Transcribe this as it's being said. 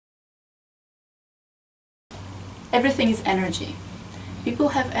Everything is energy. People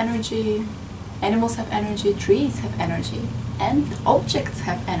have energy, animals have energy, trees have energy, and objects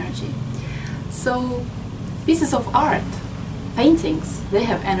have energy. So pieces of art, paintings, they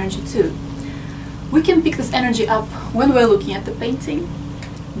have energy too. We can pick this energy up when we're looking at the painting,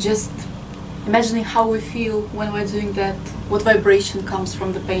 just imagining how we feel when we're doing that, what vibration comes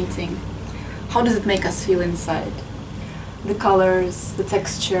from the painting, how does it make us feel inside. The colors, the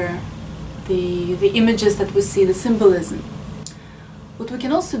texture, the images that we see, the symbolism. What we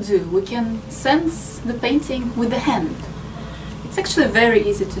can also do, we can sense the painting with the hand. It's actually very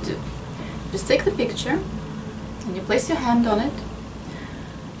easy to do. Just take the picture and you place your hand on it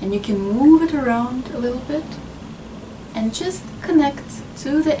and you can move it around a little bit and just connect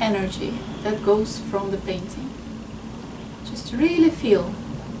to the energy that goes from the painting. Just really feel.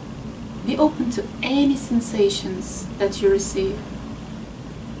 Be open to any sensations that you receive.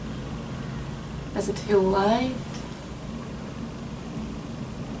 Does it feel light?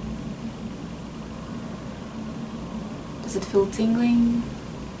 Does it feel tingling?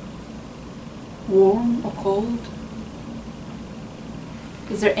 Warm or cold?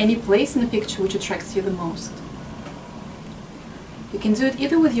 Is there any place in the picture which attracts you the most? You can do it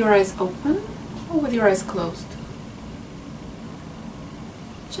either with your eyes open or with your eyes closed.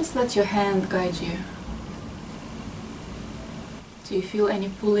 Just let your hand guide you. Do you feel any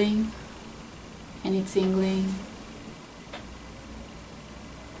pulling? Any tingling?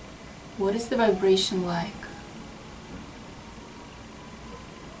 What is the vibration like?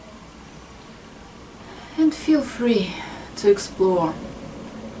 And feel free to explore.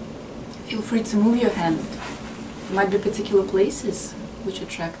 Feel free to move your hand. There might be particular places which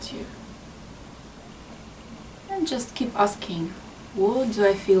attract you. And just keep asking, what do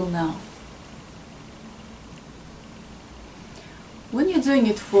I feel now? When you're doing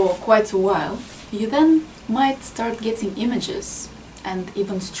it for quite a while, you then might start getting images and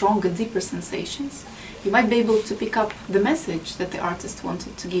even stronger, deeper sensations. You might be able to pick up the message that the artist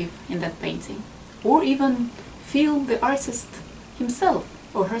wanted to give in that painting, or even feel the artist himself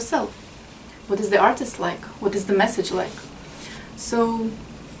or herself. What is the artist like? What is the message like? So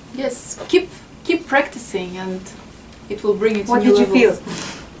yes, keep practicing and it will bring you to new levels. What did you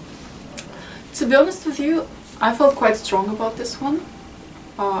feel? To be honest with you, I felt quite strong about this one.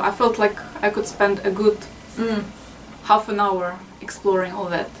 I felt like I could spend a good half an hour exploring all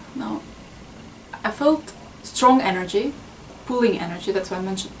that. No, I felt strong energy, pulling energy, that's why I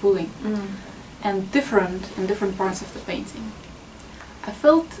mentioned pulling, and different in different parts of the painting. I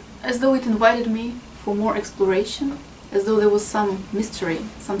felt as though it invited me for more exploration, as though there was some mystery,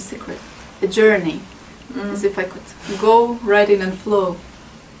 some secret, a journey, as if I could go right in and flow.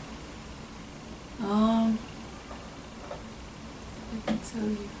 Let me tell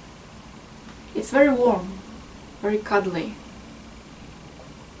you. It's very warm, very cuddly,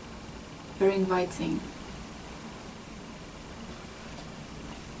 very inviting.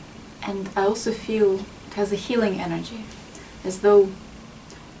 And I also feel it has a healing energy, as though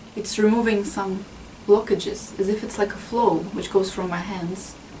it's removing some blockages, as if it's like a flow which goes from my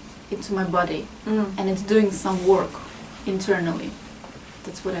hands into my body, and it's doing some work internally.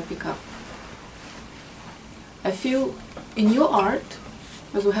 That's what I pick up. I feel in your art,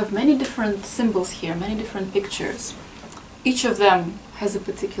 as we have many different symbols here, many different pictures, each of them has a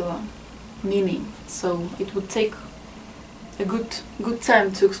particular meaning, so it would take a good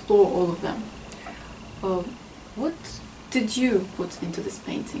time to explore all of them. What did you put into this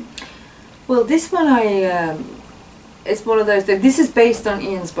painting? Well, this one it's one of those that this is based on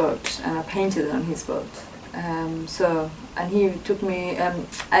Ian's boat, and I painted it on his boat. And he took me.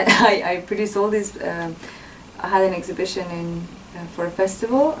 I produced all these. I had an exhibition for a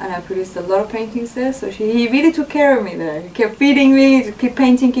festival, and I produced a lot of paintings there. So he really took care of me there. He kept feeding me, to keep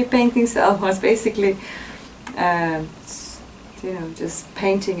painting. So I was basically, just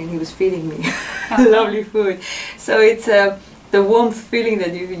painting, and he was feeding me lovely food. So it's the warmth feeling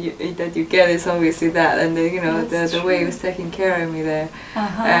that you get is obviously that, and the way he was taking care of me there.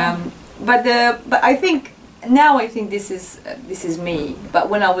 But I think now this is me. But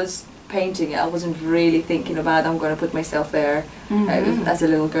when I was painting it, I wasn't really thinking about I'm going to put myself there as a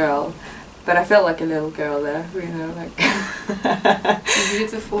little girl. But I felt like a little girl there, like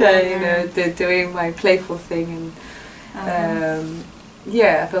beautiful. Doing my playful thing, and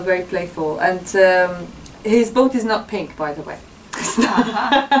yeah, I felt very playful. And his boat is not pink, by the way.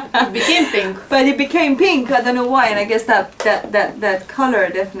 It became pink. But it became pink. I don't know why, and I guess that color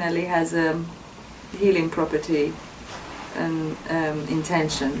definitely has a healing property and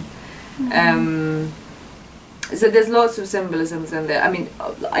intention. So there's lots of symbolisms in there. I mean,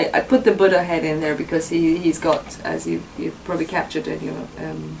 I put the Buddha head in there because he's got, as you've probably captured in your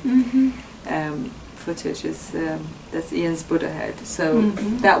footage, that's Ian's Buddha head. So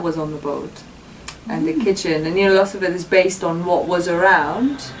that was on the boat, and the kitchen, and lots of it is based on what was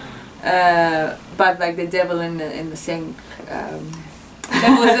around, but like the devil in the sink.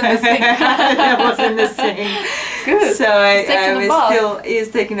 That was in the sink. That was in the sink. Good. So he's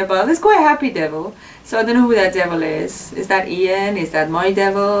taking a bath. It's quite a happy devil. So I don't know who that devil is. Is that Ian? Is that my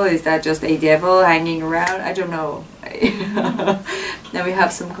devil? Is that just a devil hanging around? I don't know. Now we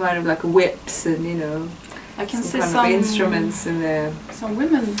have some kind of like whips and I can see some kind of instruments in there. Some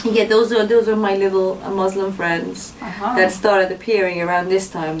women. Yeah, those are my little Muslim friends that started appearing around this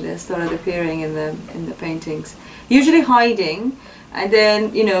time. They started appearing in the paintings, usually hiding. And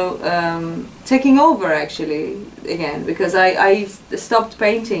then, taking over actually again, because I stopped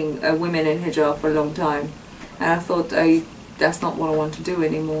painting women in hijab for a long time, and I thought that's not what I want to do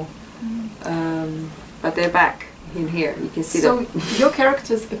anymore. But they're back in here. You can see them. So your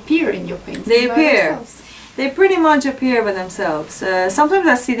characters appear in your paintings. They appear. Themselves. They pretty much appear by themselves. Sometimes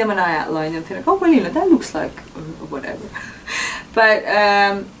I see them and I outline them, think, oh well, that looks like whatever. But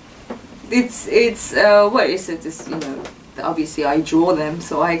it's what is it? It's obviously I draw them,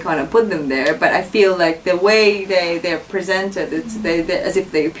 so I kind of put them there, but I feel like the way they're presented, it's they're as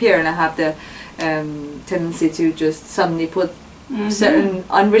if they appear, and I have the tendency to just suddenly put certain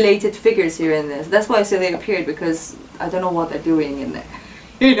unrelated figures here in this. That's why I say they appeared, because I don't know what they're doing in there.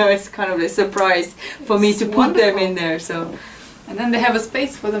 It's kind of a surprise for me to put them in there. So. And then they have a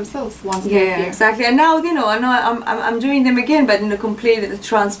space for themselves once they appear. Exactly. And now I'm doing them again, but completely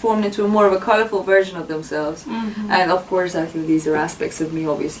transformed into more of a colorful version of themselves. And of course, I think these are aspects of me,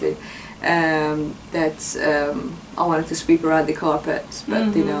 obviously, that I wanted to sweep around the carpet, but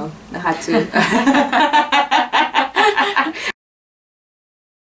I had to.